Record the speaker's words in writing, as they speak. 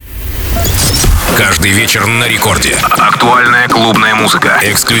Каждый вечер на рекорде. Актуальная клубная музыка.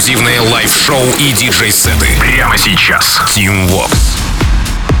 Эксклюзивные лайв-шоу и диджей-сеты. Прямо сейчас. Dvbbs.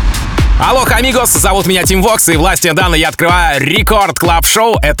 Алло, амигос, зовут меня Dvbbs, и власти данной я открываю Рекорд Клаб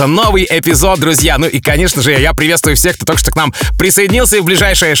Шоу. Это новый эпизод, друзья. Ну и, конечно же, я приветствую всех, кто только что к нам присоединился. И в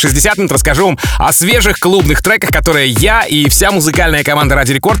ближайшие 60 минут расскажу вам о свежих клубных треках, которые я и вся музыкальная команда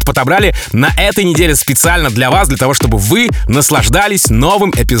Ради Рекорд подобрали на этой неделе специально для вас, для того, чтобы вы наслаждались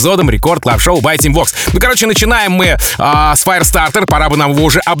новым эпизодом Рекорд Клаб Шоу by Dvbbs. Ну, короче, начинаем мы с Firestarter. Пора бы нам его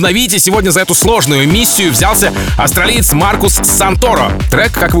уже обновить. И сегодня за эту сложную миссию взялся австралиец Santoro.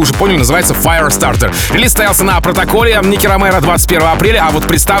 Трек, как вы уже поняли, называется Firestarter. Релиз стоялся на протоколе Ники Ромеро 21 апреля, а вот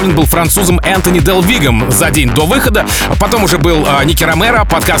представлен был французом Энтони Dvbbs за день до выхода. Потом уже был Ники Ромеро,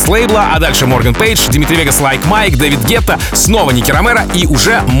 подкаст лейбла, а дальше Морган Пейдж, Дмитрий Вегас, Like Mike, Дэвид Гетта, снова Ники Ромеро и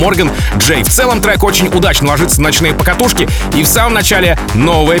уже Морган Джей. В целом трек очень удачно ложится на ночные покатушки, и в самом начале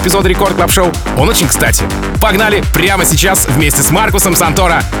нового эпизода Рекорд Клаб Шоу он очень кстати. Погнали прямо сейчас вместе с Маркусом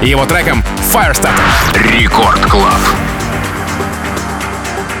Сантора и его треком Firestarter. Рекорд Клаб.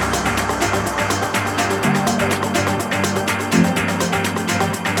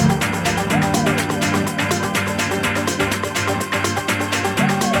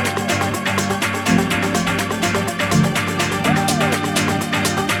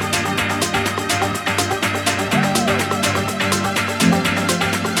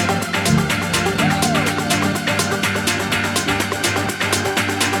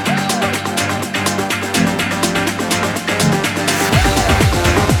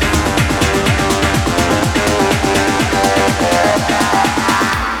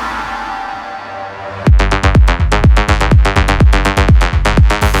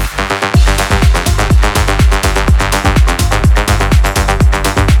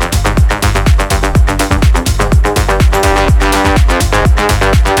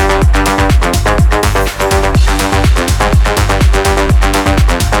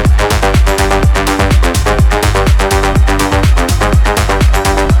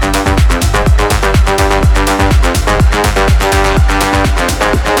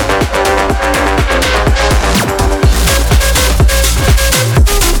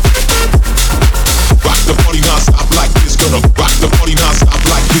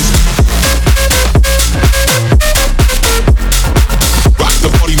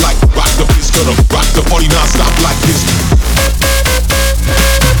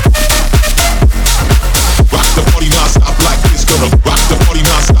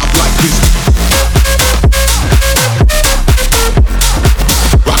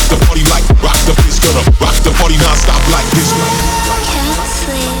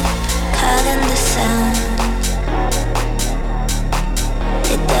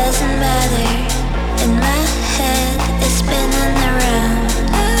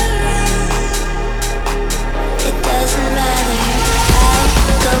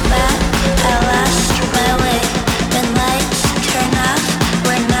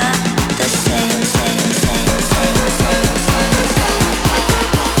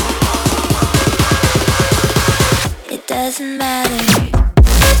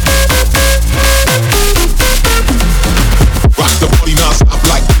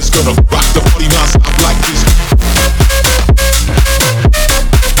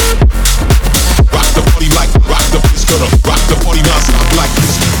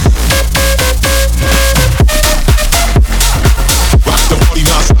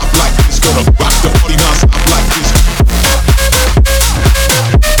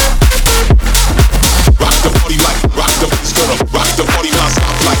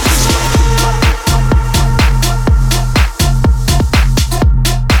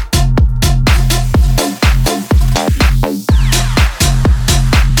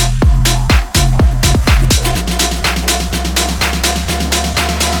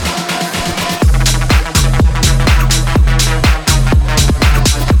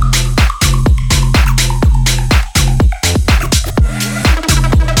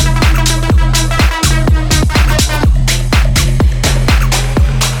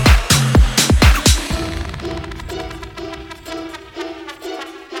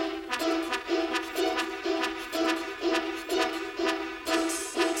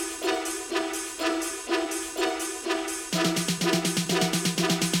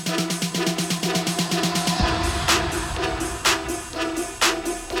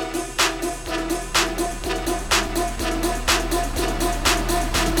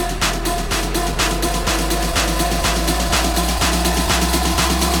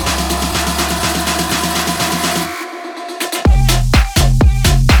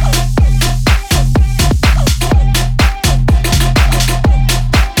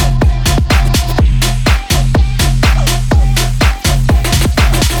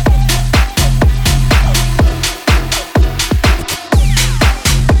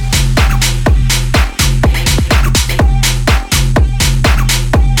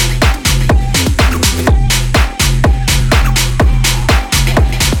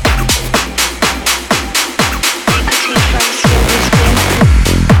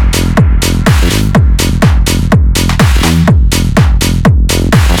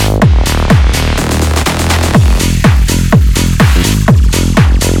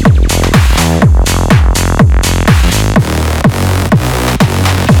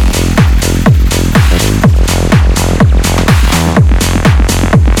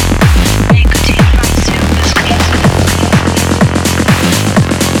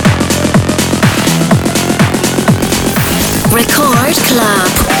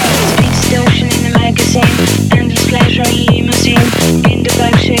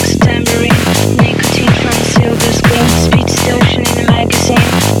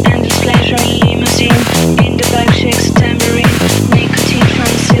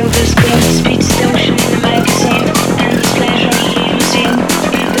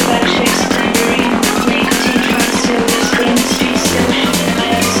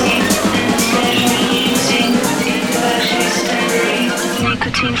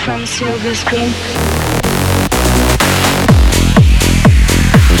 the screen.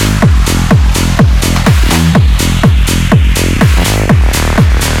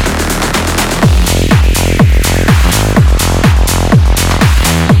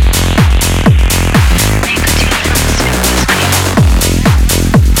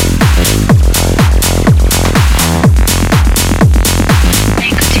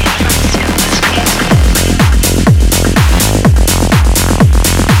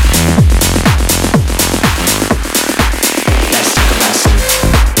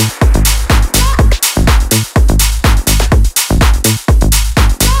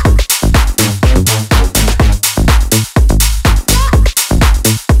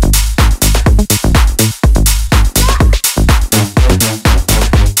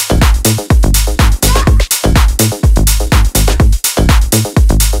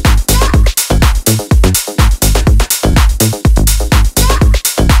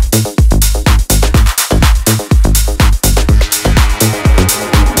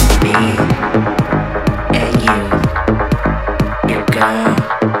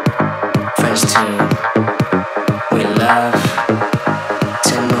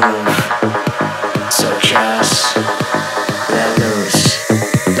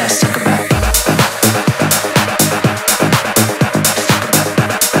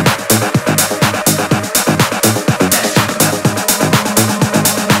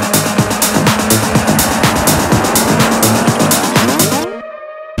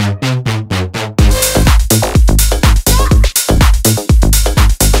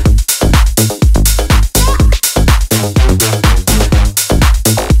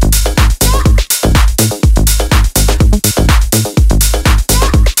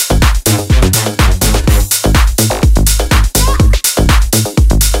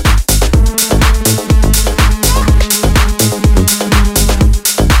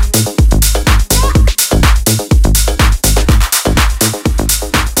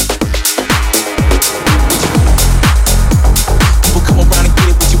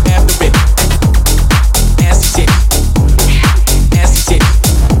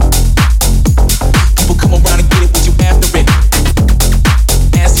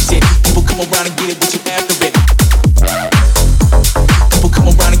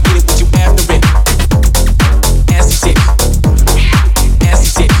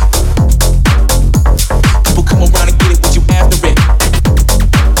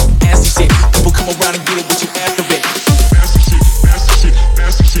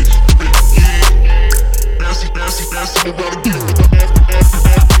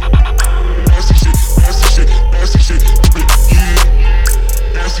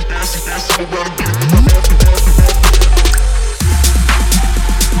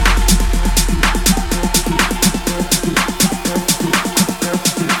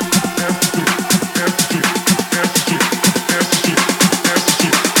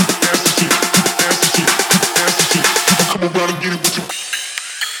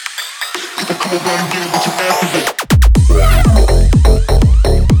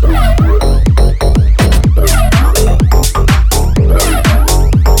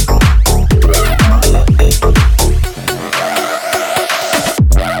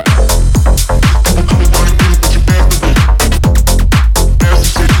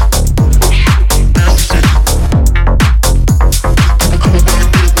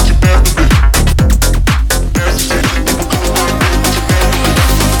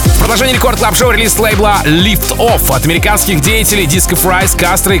 Клаб-шоу релиз лейбла Lift Off от американских деятелей Disco Fries,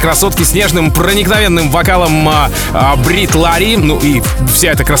 Kastra и красотки с нежным проникновенным вокалом Britt, Lari. Ну и вся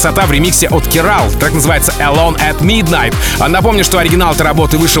эта красота в ремиксе от Kiral. Трек называется Alone at Midnight. Напомню, что оригинал этой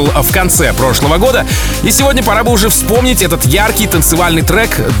работы вышел в конце прошлого года. И сегодня пора бы уже вспомнить этот яркий танцевальный трек.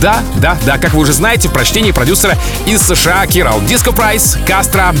 Да, как вы уже знаете, в прочтении продюсера из США Kiral. Disco Fries,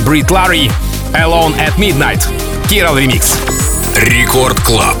 Kastra, Britt, Lari. Alone at Midnight. Kiral ремикс. Рекорд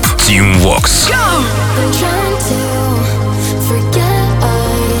Клаб. Team Vox.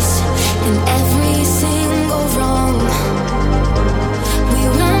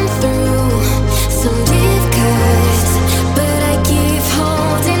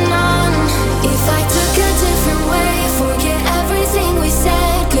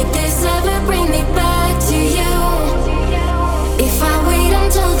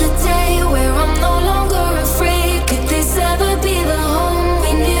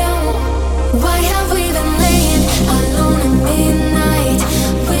 Why have we been laying alone in midnight?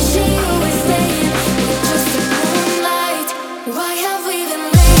 Wishing you were staying with just the moonlight. Why have we been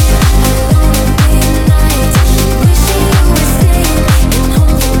laying alone in midnight? Wishing you were staying and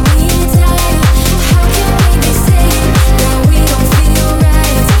holding me tight. How can we be saying that we don't feel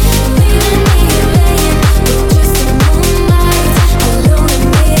right? We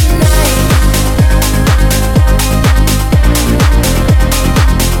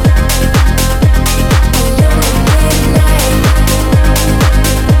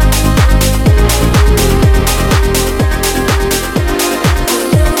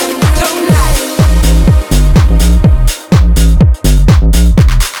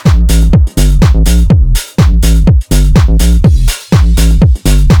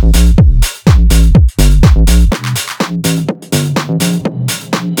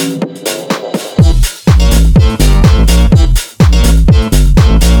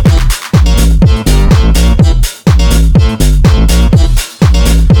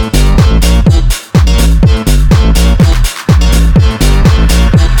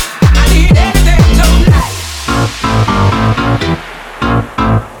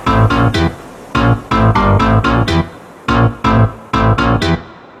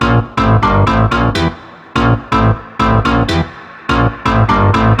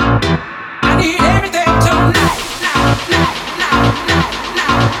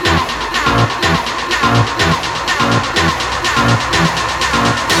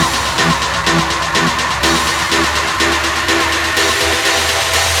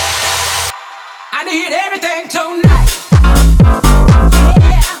need everything tonight.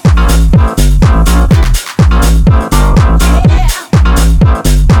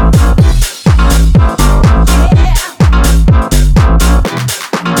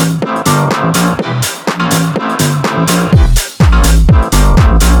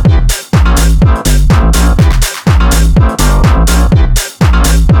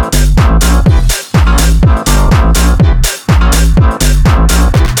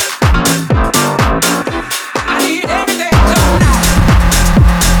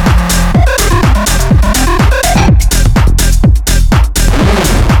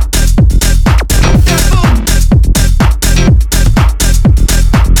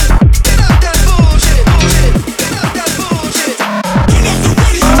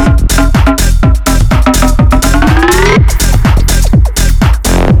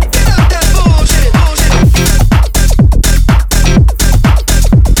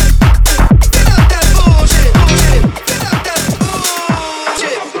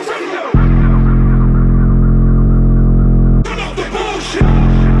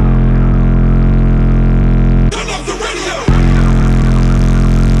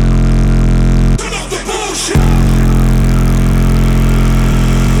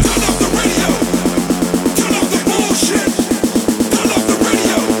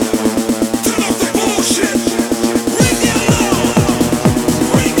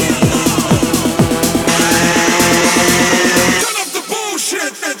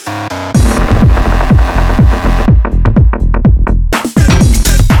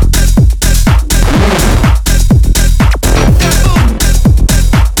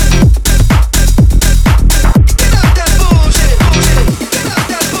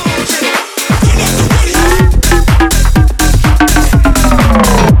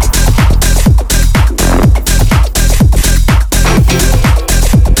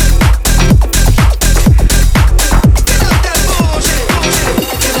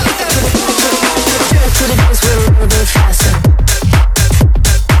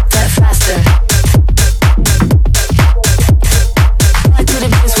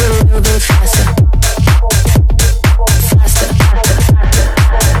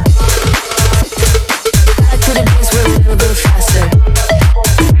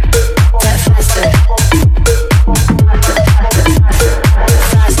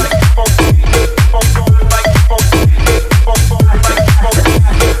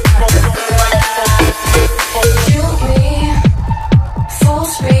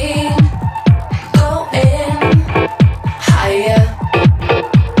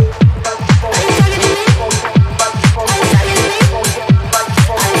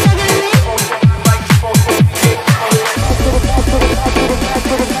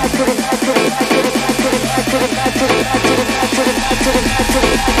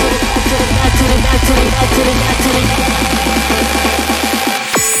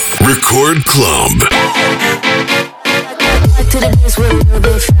 Record Club. To the beats with a little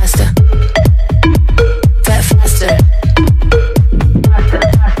bit faster. Faster.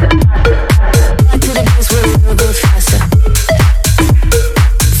 To the beats with a little bit faster.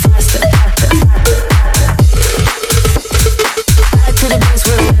 Faster. To the beats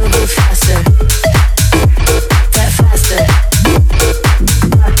with a little bit faster. Faster. Faster.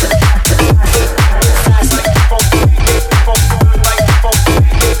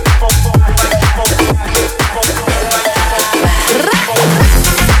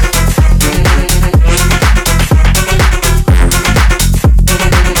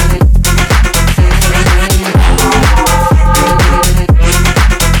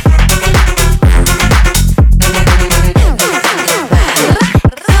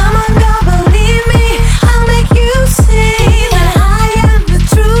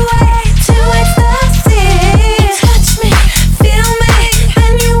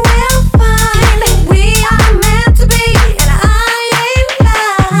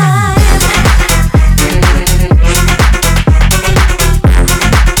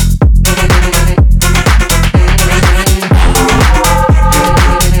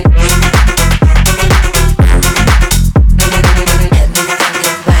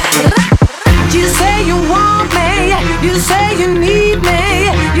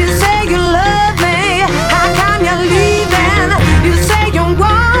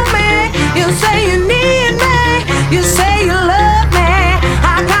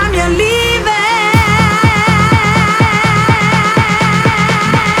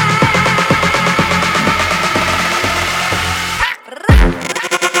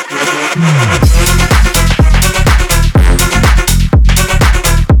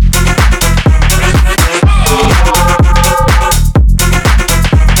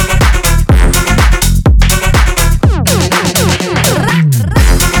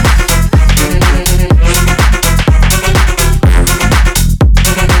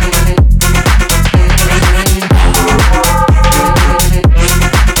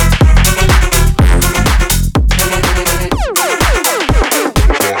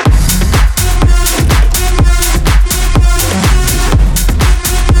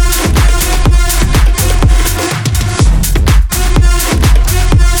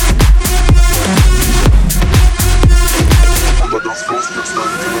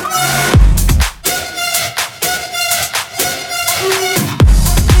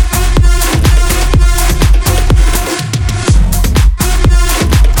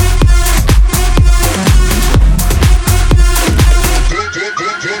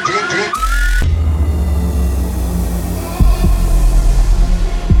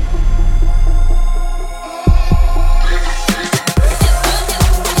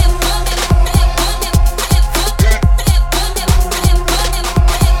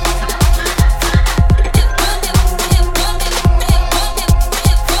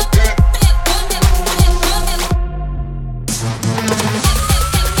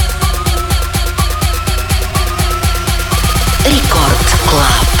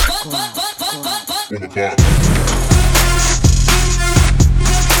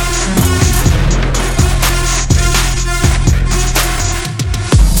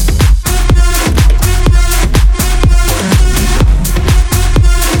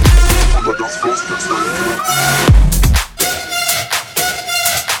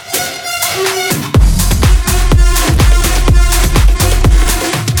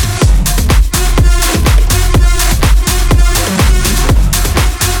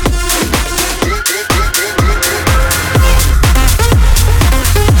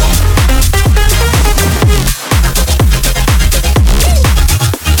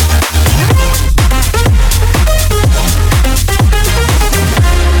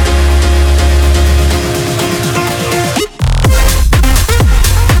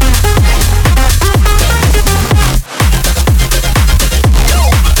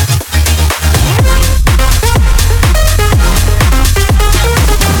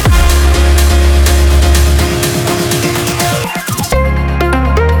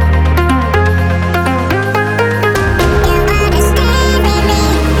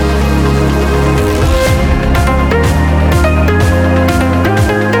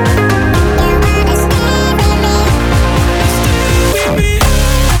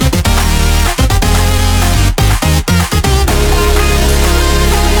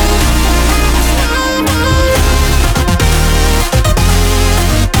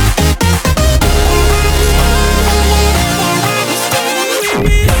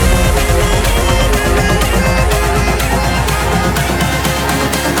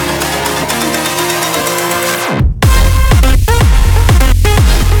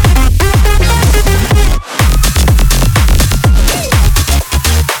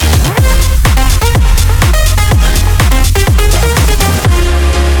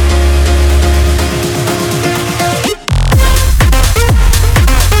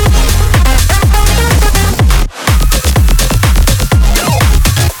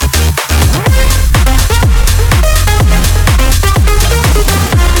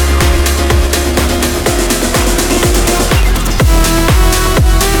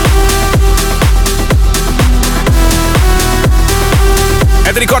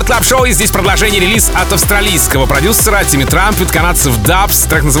 Рекорд Клаб Шоу, и здесь продолжение релиз от австралийского продюсера Timmy Trumpet, канадцев Dvbbs.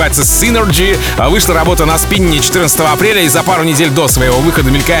 Трек называется Synergy. Вышла работа на спиннине 14 апреля и за пару недель до своего выхода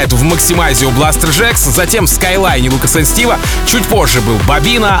мелькает в Maximize у Blaster Jacks, затем в Skyline Лука Сен-Стива. Чуть позже был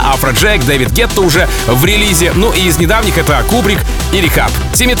Бобина, Афроджек, Дэвид Гетта уже в релизе. Ну и из недавних это Кубрик и Рехаб.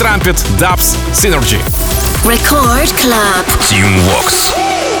 Timmy Trumpet, Dvbbs, Synergy. Record Club. Team Vox.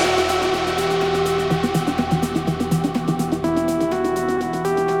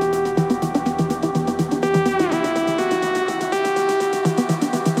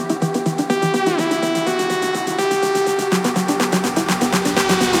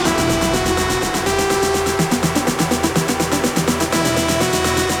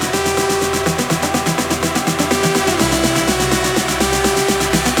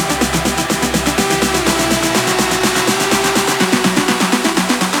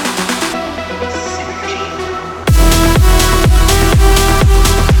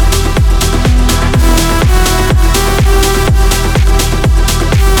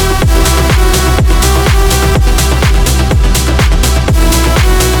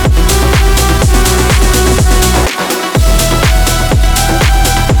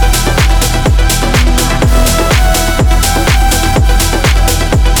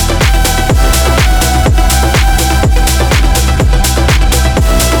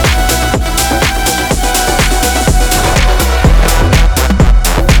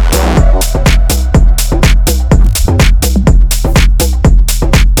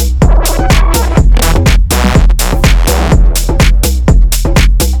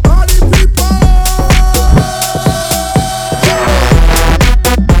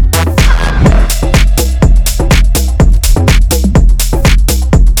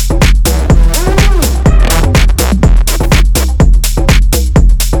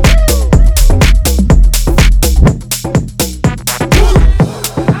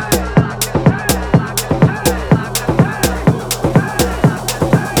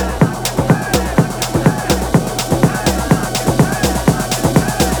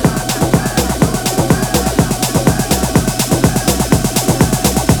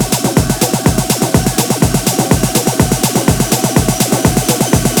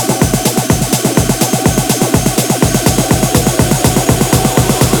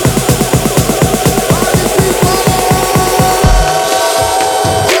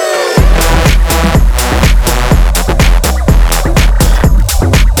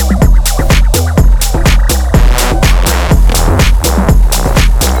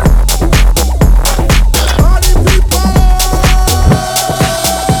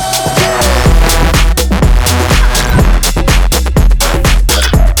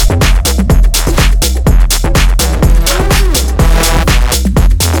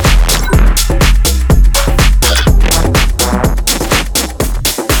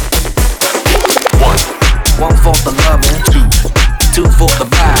 the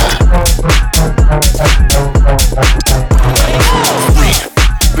vibe.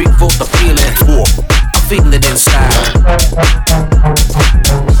 Three for the feeling. Four, I'm feeling it inside.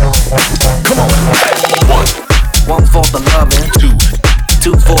 Come on. One for the loving.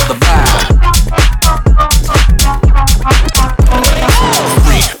 Two for the vibe.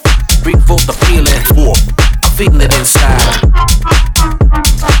 Three for the feeling. Four, I'm feeling it inside.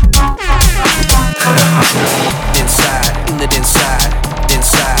 Inside, feel it inside,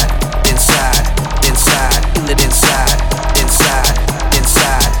 inside, inside, inside, feel it inside, inside,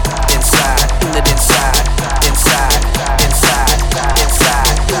 inside, inside, feel it inside, inside, inside,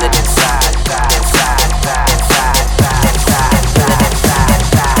 inside, feel it inside, inside,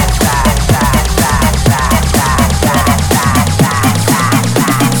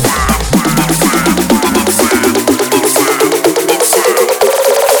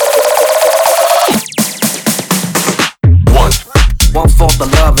 One for the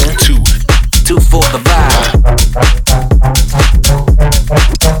loving, two for the vibe.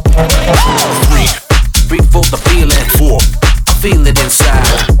 Three for the feeling. Four, I feel it inside.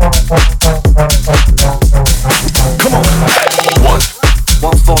 Come on.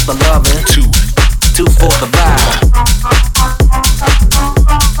 One for the loving, two for the vibe.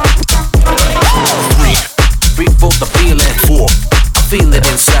 Three for the feeling. Four, I feel it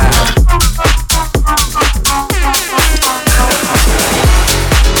inside.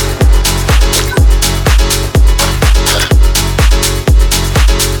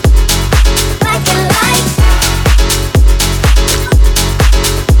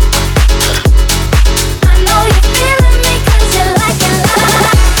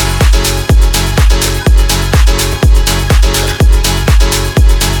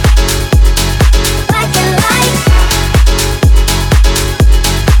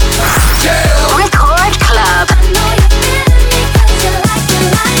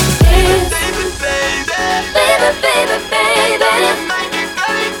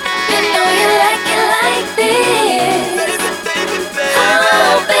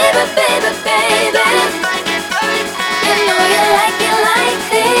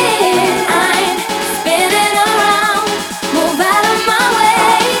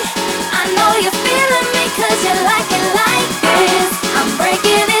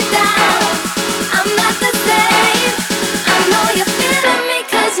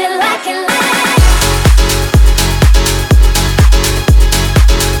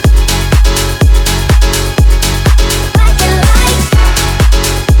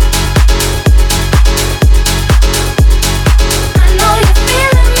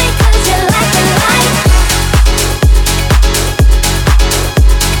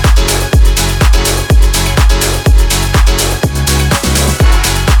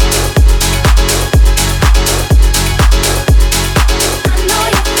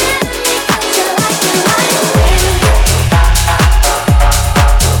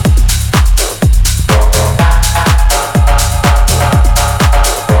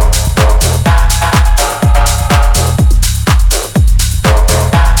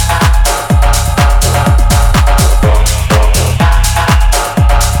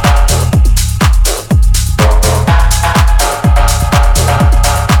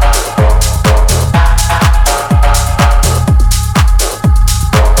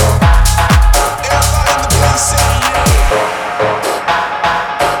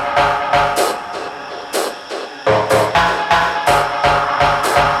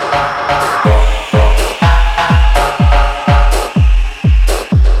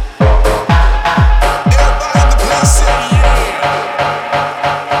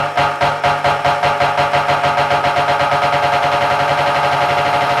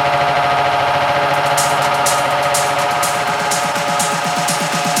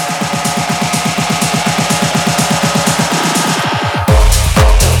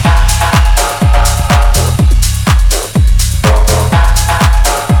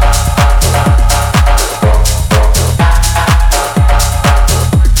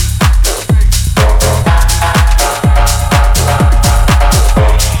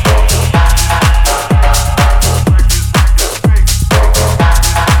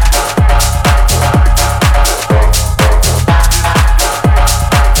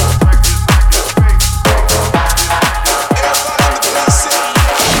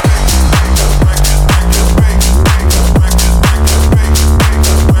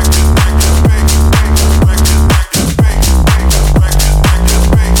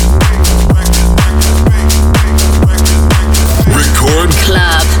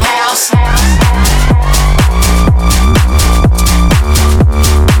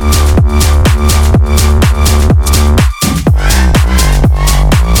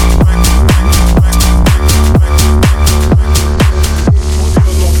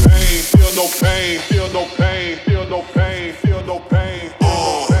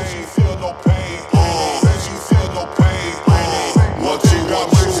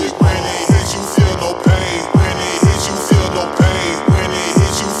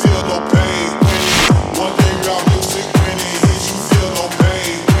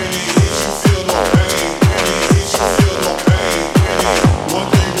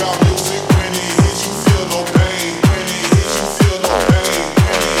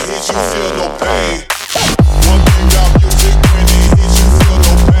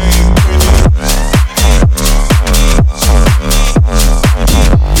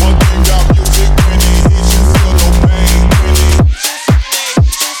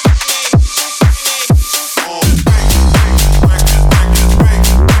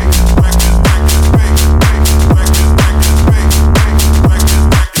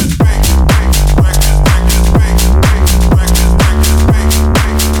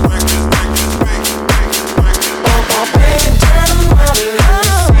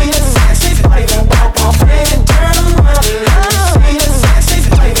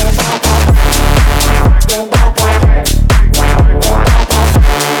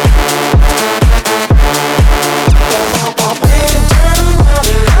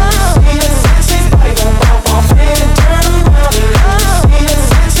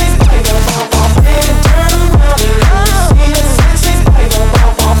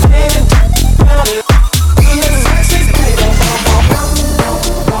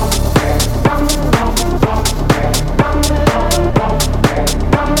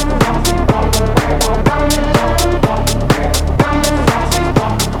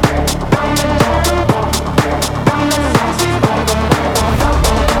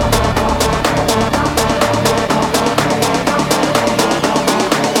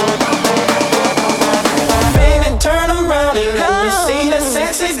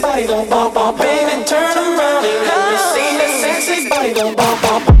 sexy body gon' bump, bump. Baby, turn around and let me see that sexy body gon' bump,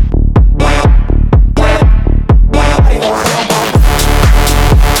 bump.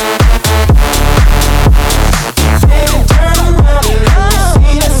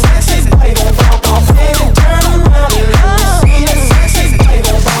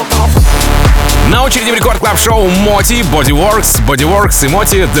 На очереди в Рекорд Клаб Шоу Моти, Bodyworks и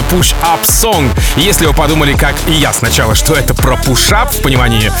Моти The Push Up Song. И если вы подумали, как и я сначала, что это про пуш-ап в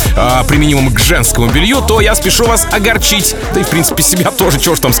понимании применимом к женскому белью, то я спешу вас огорчить. Да и в принципе себя тоже,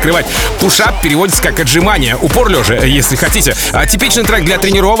 чего ж там скрывать. Пуш-ап переводится как отжимание, упор лежа, если хотите. Типичный трек для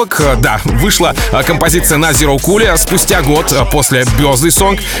тренировок. Да, вышла композиция на Zero Cool спустя год после Birthday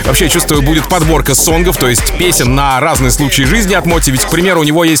Song. Вообще, чувствую, будет подборка сонгов, то есть песен на разные случаи жизни от Моти. Ведь, к примеру, у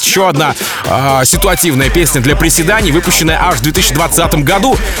него есть еще одна ситуативная песня для приседаний, выпущенная аж в 2020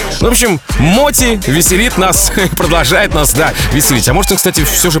 году. Ну, в общем, Моти веселит нас, продолжает нас, да, веселить. А может, он, кстати,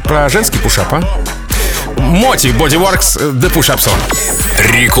 все же про женский пушап, а? Моти, Bodyworks, The Push Up Song.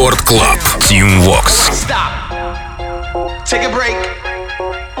 Рекорд Клаб, Teamworks. Take a break.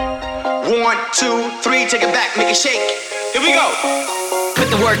 1, 2, 3, take it back, make it shake. Here we go. Put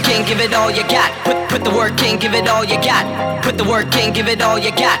the work in, give it all you got. Put the work in, give it all you got. Put the work in, give it all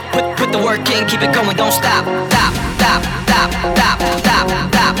you got. Put the work in, keep it going, don't stop. Stop, stop, stop, stop, stop,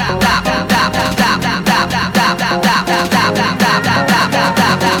 stop, stop, stop, stop,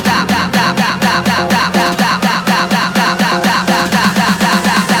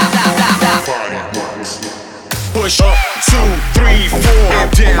 push up, 2, 3, 4,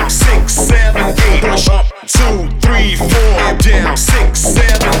 down, 6, 7, 8. Push up, 2, 3, 4, down, 6, 7,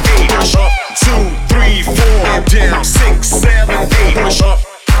 8. Push up, 2, 3, 4, down, 6, 7, 8. Push up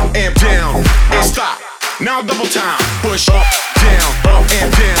and down and stop. Now double time. Push up, down, up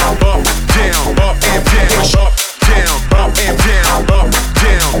and down, up, down, up and down. Push up, down, up and down, up,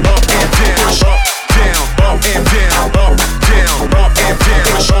 down, up and down. Push up, down, up and down, up, down, up and down.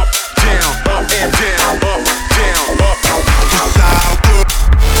 Push up, down, up and down, up, down, up.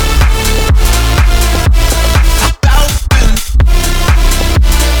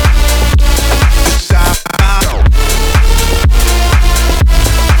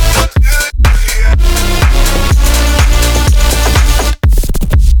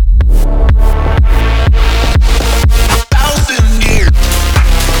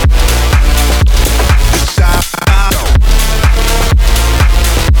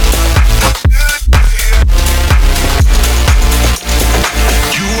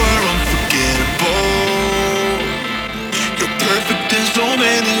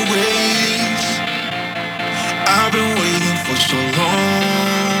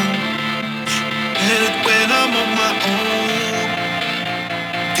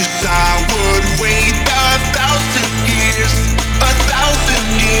 Just how good.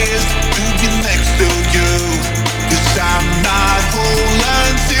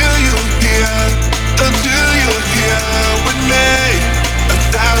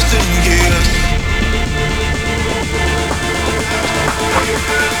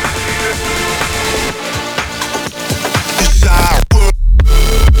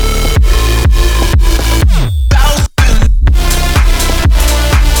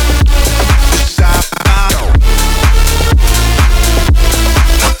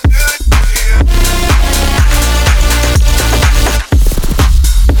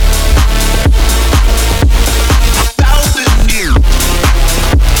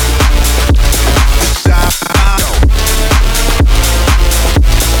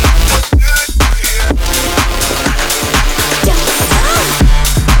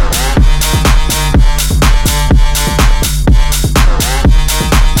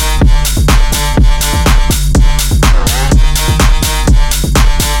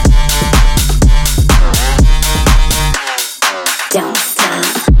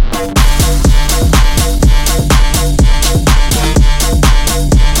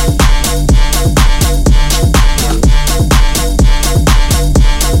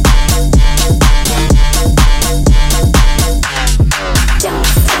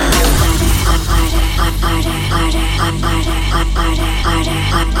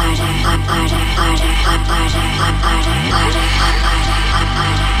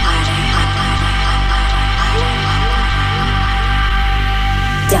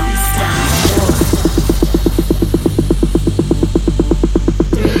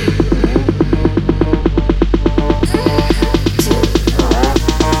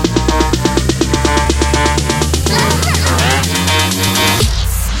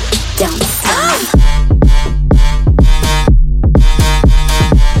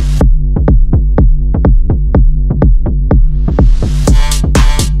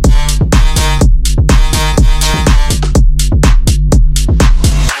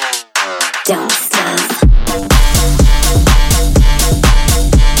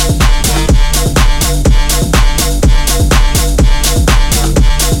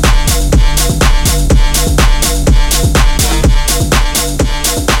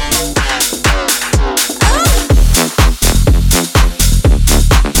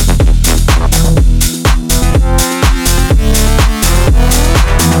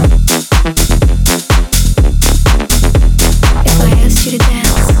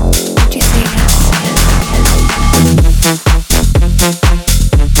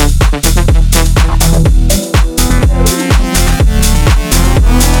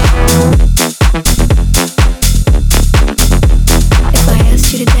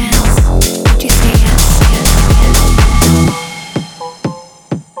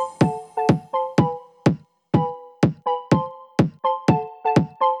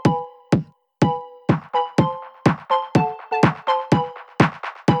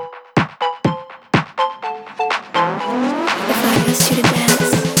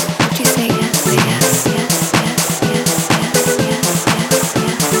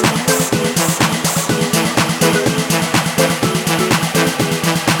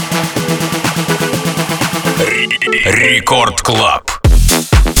 Рекорд Клаб.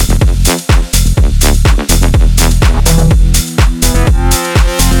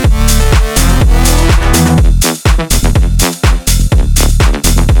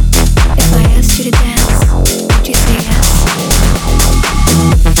 If I asked you to dance, would you say yes?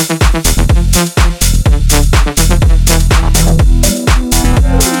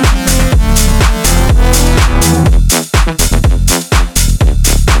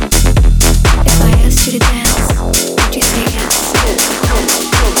 If I asked you to dance, would you say yes?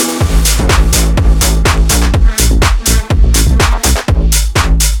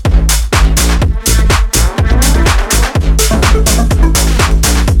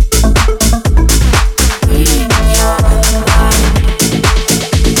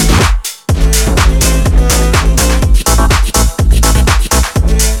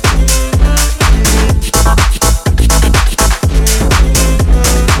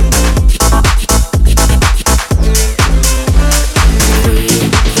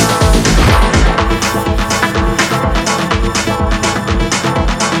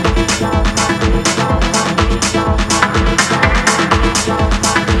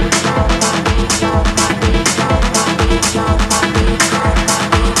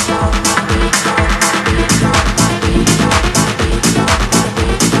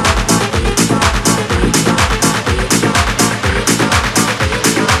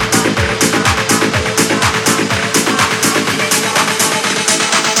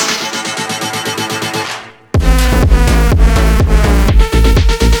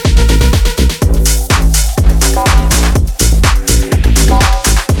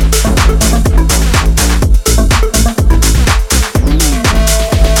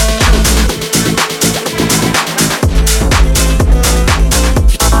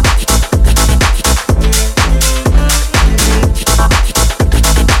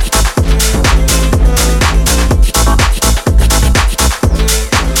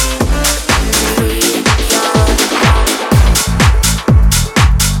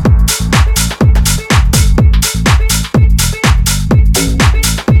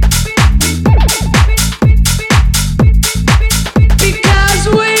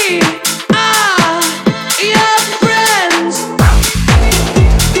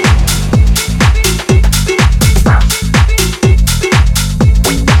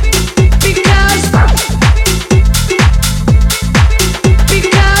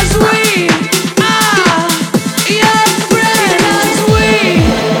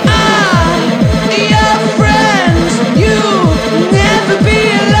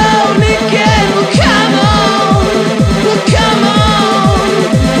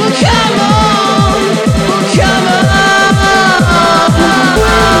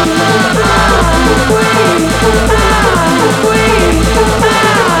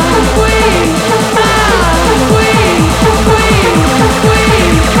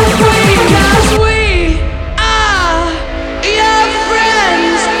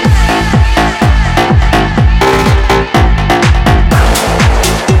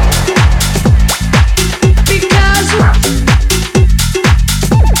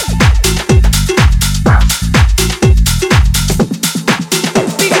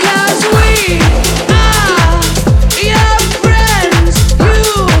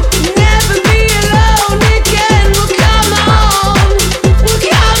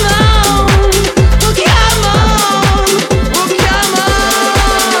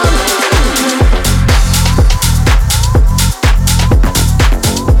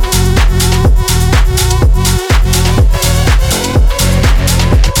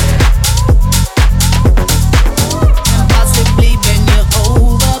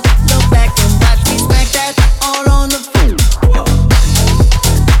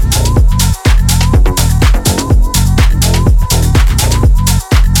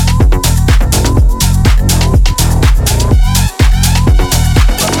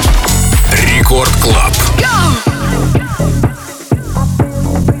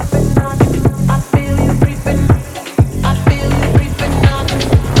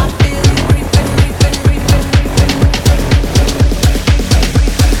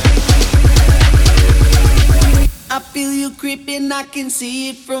 I can see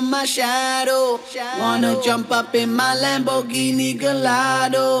it from my shadow. Wanna jump up in my Lamborghini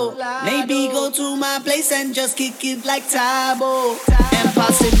Gallardo. Maybe go to my place and just kick it like Tabo. And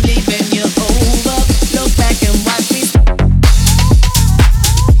possibly when you're over, look back and watch me.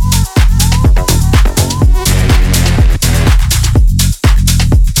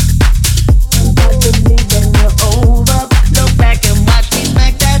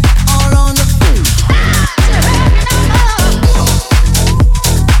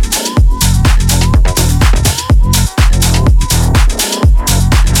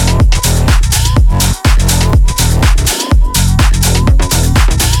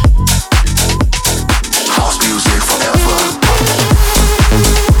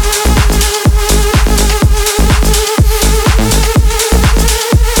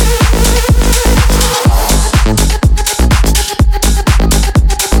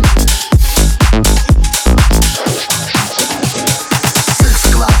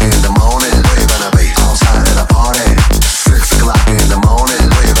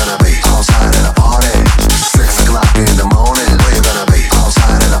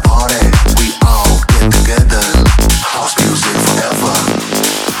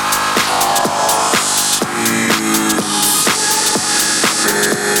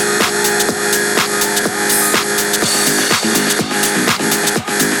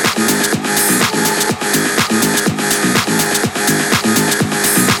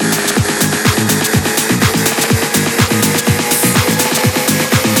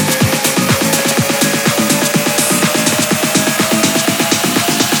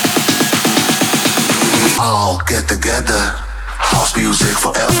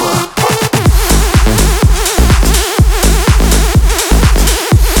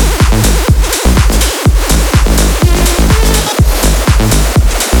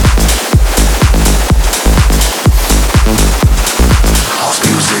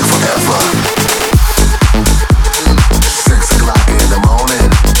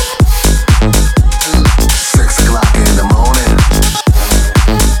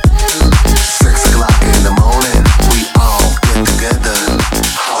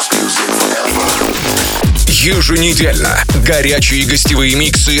 Еженедельно. Горячие гостевые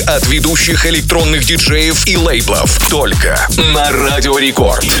миксы от ведущих электронных диджеев и лейблов. Только на Радио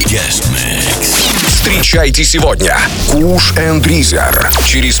Рекорд. Встречайте сегодня Куш энд Ризер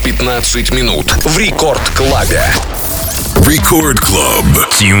через 15 минут в Рекорд Клабе. Рекорд Клаб.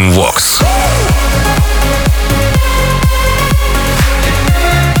 Тимвокс.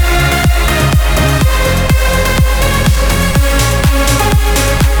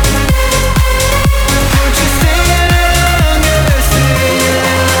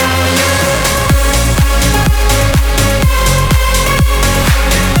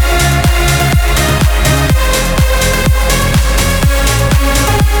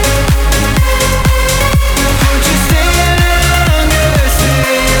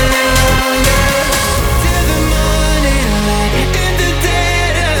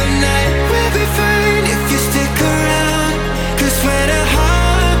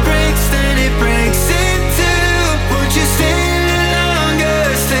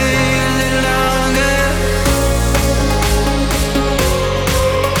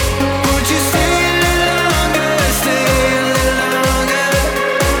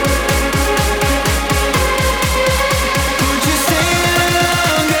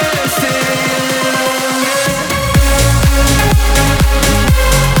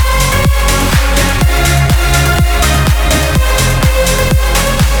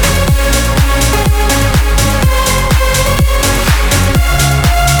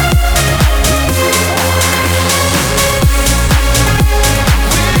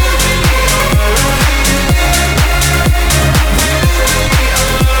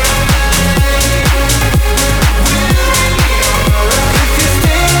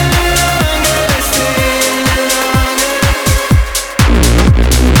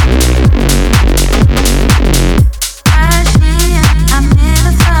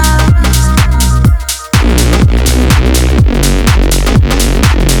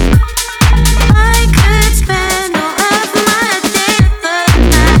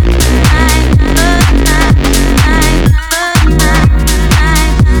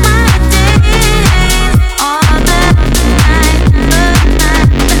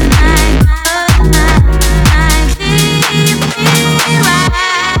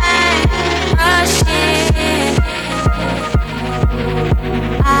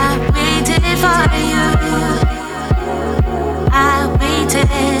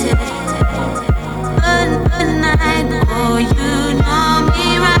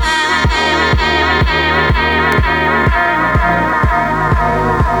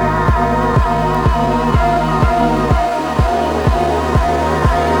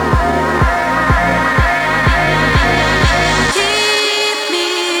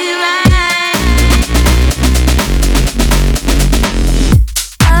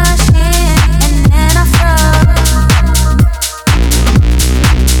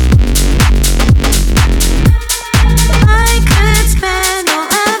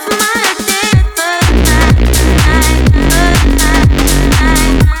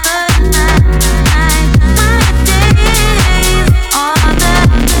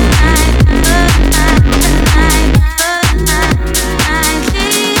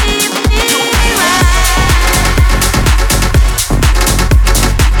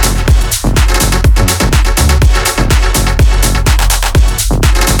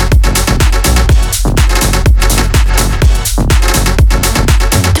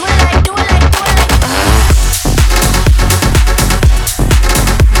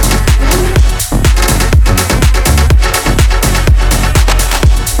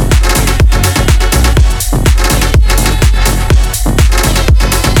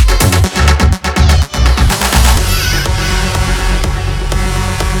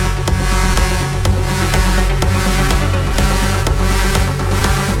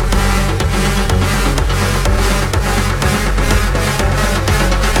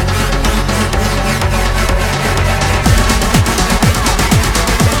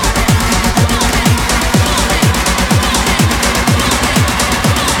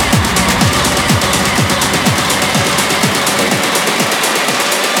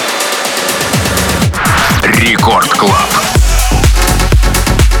 Рекорд Клаб.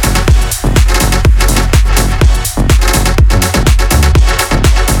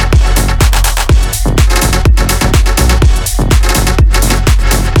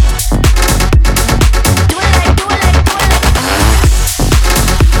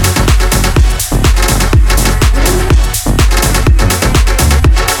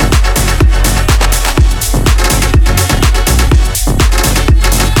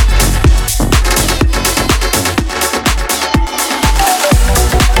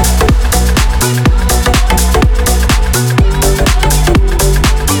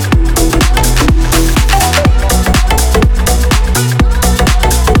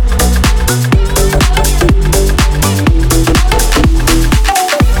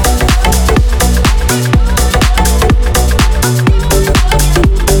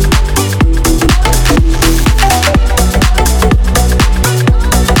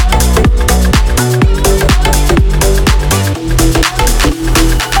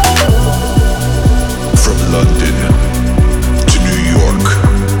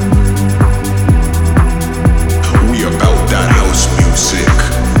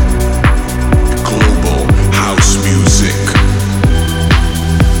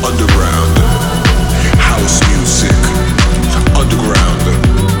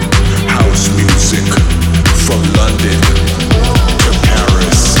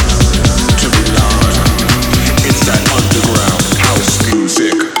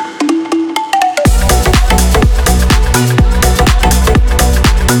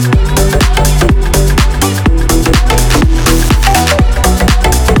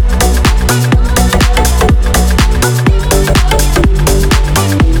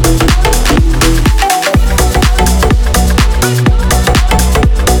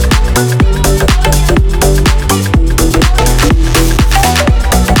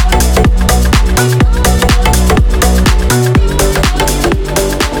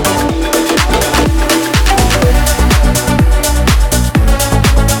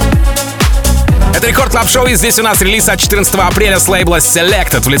 Это Рекорд Клаб Шоу, и здесь у нас релиз от 14 апреля с лейбла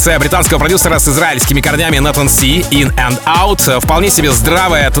Selected в лице британского продюсера с израильскими корнями Nathan C, In and Out. Вполне себе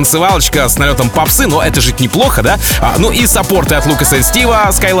здравая танцевалочка с налетом попсы, но это же неплохо, да? Ну и саппорты от Лукаса и Стива,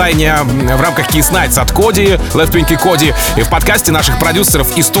 Skyline, в рамках Kiss Nights от Коди, Left Wing и Коди, и в подкасте наших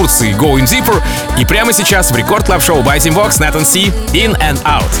продюсеров из Турции Going Deeper. И прямо сейчас в Рекорд Клаб Шоу by Team Vox, Nathan C, In and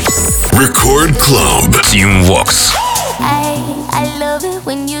Out. Record Club. Team Vox. I love it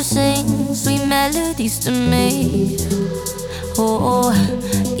when you sing sweet melodies to me. Oh,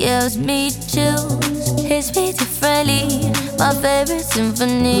 gives me chills, hits me differently, my favorite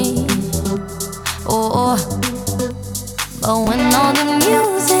symphony. Oh, but when all the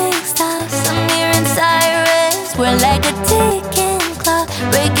music stops, I'm hearing sirens. We're like a ticking clock,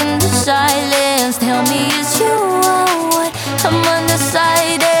 breaking the silence. Tell me, is you or what? I'm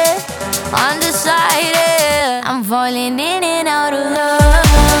undecided, undecided. I'm falling in and out of love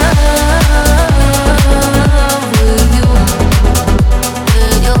with you,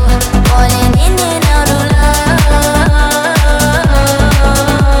 with you. Falling in and out of love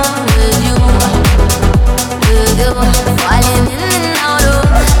with you, with you. Falling in and out of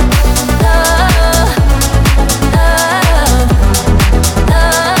love, love,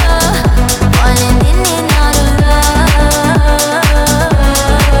 love. Falling in and out of love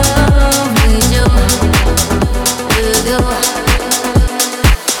with you, with you.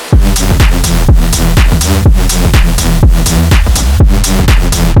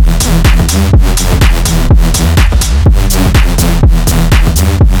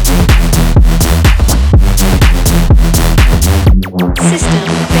 System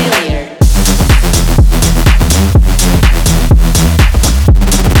failure.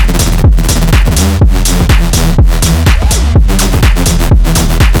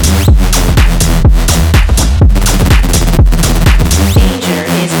 Danger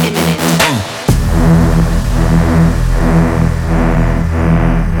is imminent.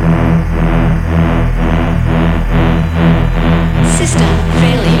 System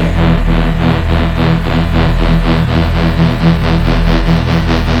failure.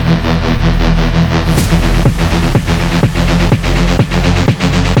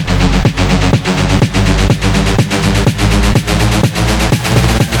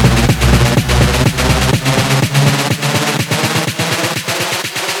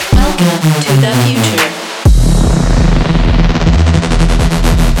 Welcome to the future.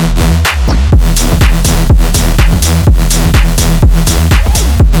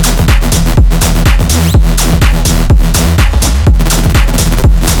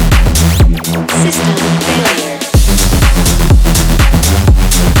 System failure.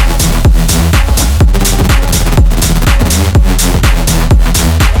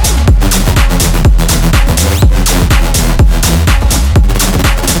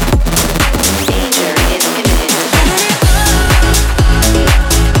 Danger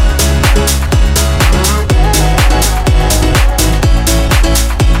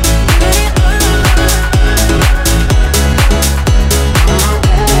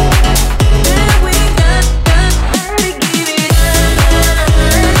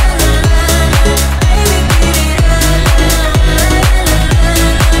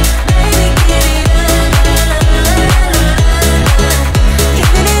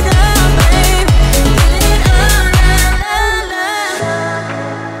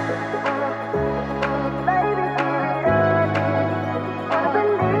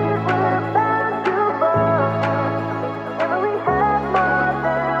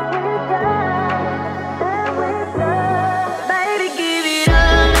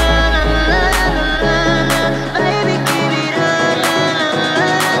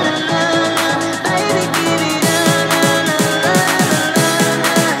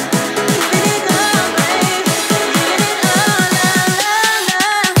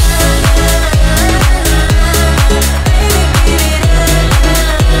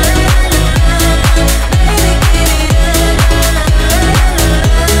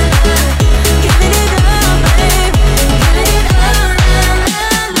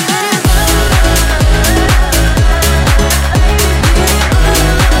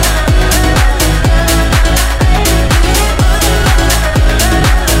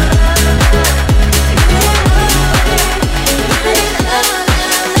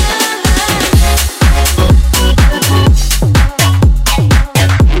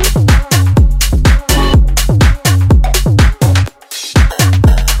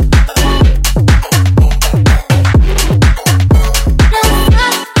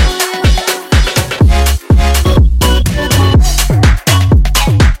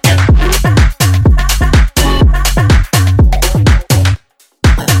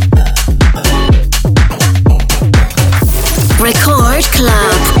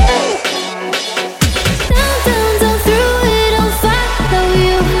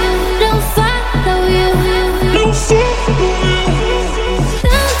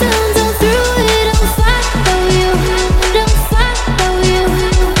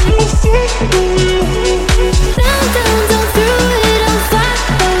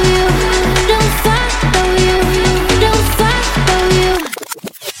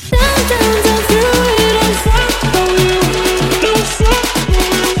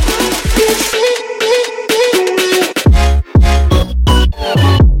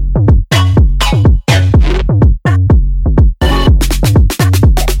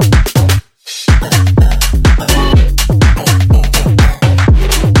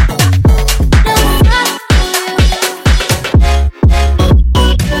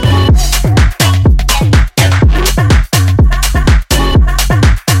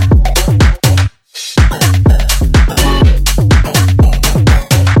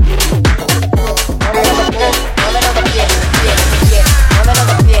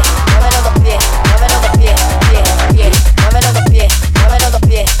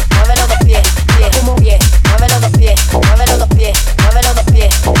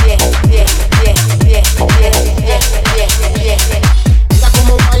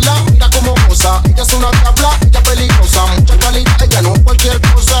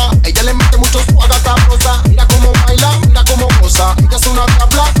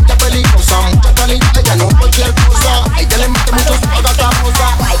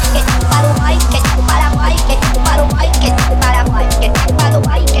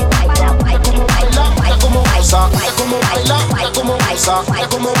usa, mira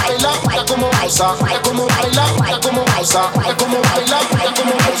cómo baila, mira cómo usa, mira cómo baila, mira cómo usa, mira cómo baila, mira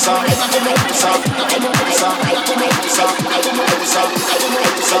cómo usa, mira cómo usa, mira cómo usa, mira cómo usa, mira cómo usa, mira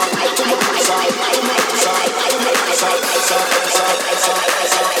cómo usa, mira cómo usa,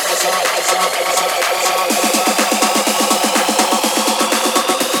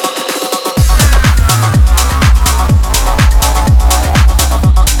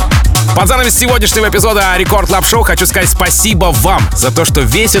 Под занавес сегодняшнего эпизода Рекорд Клаб Шоу хочу сказать спасибо вам за то, что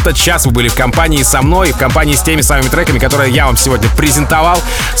весь этот час вы были в компании со мной, в компании с теми самыми треками, которые я вам сегодня презентовал.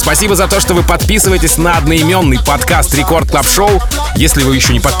 Спасибо за то, что вы подписываетесь на одноименный подкаст Рекорд Клаб Шоу. Если вы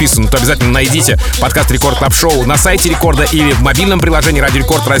еще не подписаны, то обязательно найдите подкаст Рекорд Клаб Шоу на сайте Рекорда или в мобильном приложении Радио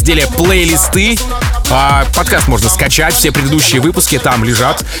Рекорд в разделе «Плейлисты». Подкаст можно скачать, все предыдущие выпуски там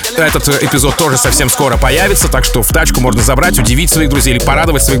лежат. Этот эпизод тоже совсем скоро появится, так что в тачку можно забрать, удивить своих друзей или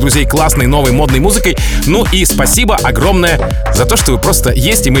порадовать своих друзей классной новой модной музыкой. Ну и спасибо огромное за то, что вы просто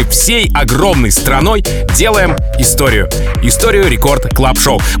есть, и мы всей огромной страной делаем историю. Историю Рекорд Клаб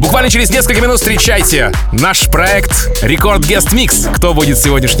Шоу. Буквально через несколько минут встречайте наш проект Рекорд Гест Микс. Кто будет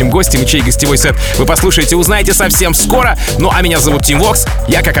сегодняшним гостем и чей гостевой сет вы послушаете, узнаете совсем скоро. Ну а меня зовут Двbbс.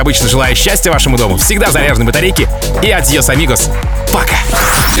 Я, как обычно, желаю счастья вашему дому, всегда заряженной батарейки и адьос, амигос. Пока.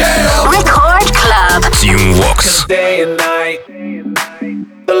 Record Club. Двbbs. Day and night.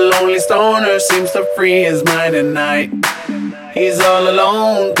 The lonely stoner seems to free his mind at night. He's all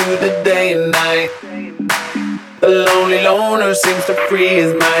alone through the day and night. The lonely loner seems to free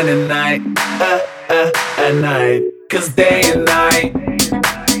his mind at night. At night. 'Cause day and night.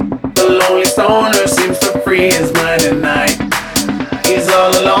 The lonely stoner seems to free his mind at night. He's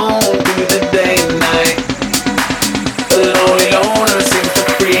all alone